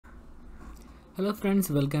Hello friends,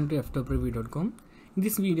 welcome to Ftopreview.com. In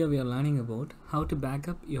this video we are learning about how to back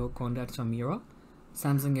up your contacts from your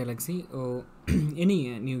Samsung Galaxy or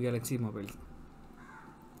any new Galaxy mobile.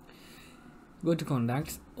 Go to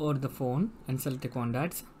contacts or the phone and select the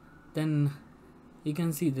contacts. Then you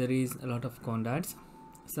can see there is a lot of contacts.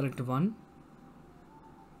 Select one.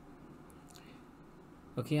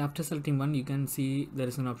 Okay, after selecting one you can see there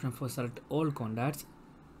is an option for select all contacts.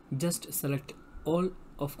 Just select all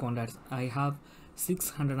of contacts. I have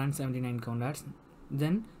 679 contacts.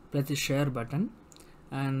 Then press the share button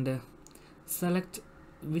and select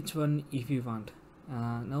which one if you want.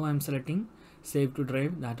 Now I'm selecting save to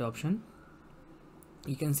drive, that option.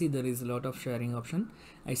 You can see there is a lot of sharing option.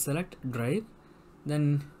 I select drive.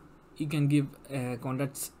 Then you can give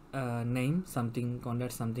contacts name something,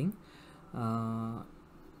 contact something.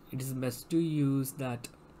 It is best to use that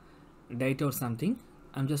date or something.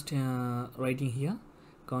 I'm just writing here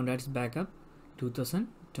contacts backup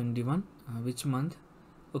 2021, which month?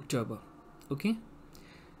 October. Okay,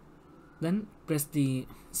 then press the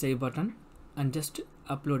save button and just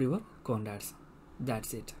upload your contacts.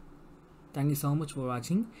 That's it. Thank you so much for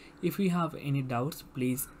watching. If you have any doubts,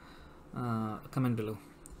 please comment below.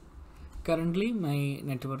 Currently my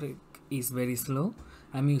network is very slow.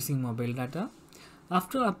 I'm using mobile data.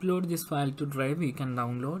 After upload this file to drive, you can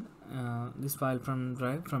download this file from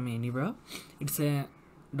drive from anywhere. It's a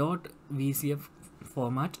 .vcf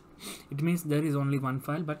format. It means there is only one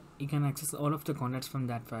file, but you can access all of the contacts from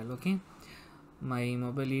that file. Okay, my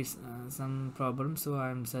mobile is some problem, so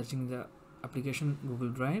I'm searching the application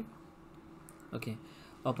Google Drive. Okay,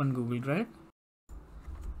 open Google Drive.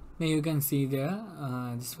 Now you can see there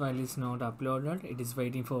this file is not uploaded. It is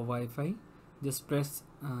waiting for Wi-Fi. Just press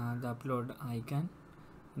the upload icon.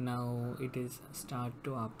 Now it is start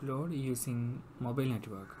to upload using mobile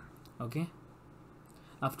network. Okay,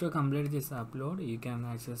 after complete this upload you can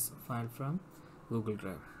access file from Google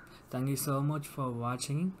Drive. Thank you so much for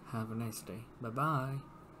watching. Have a nice day. Bye bye.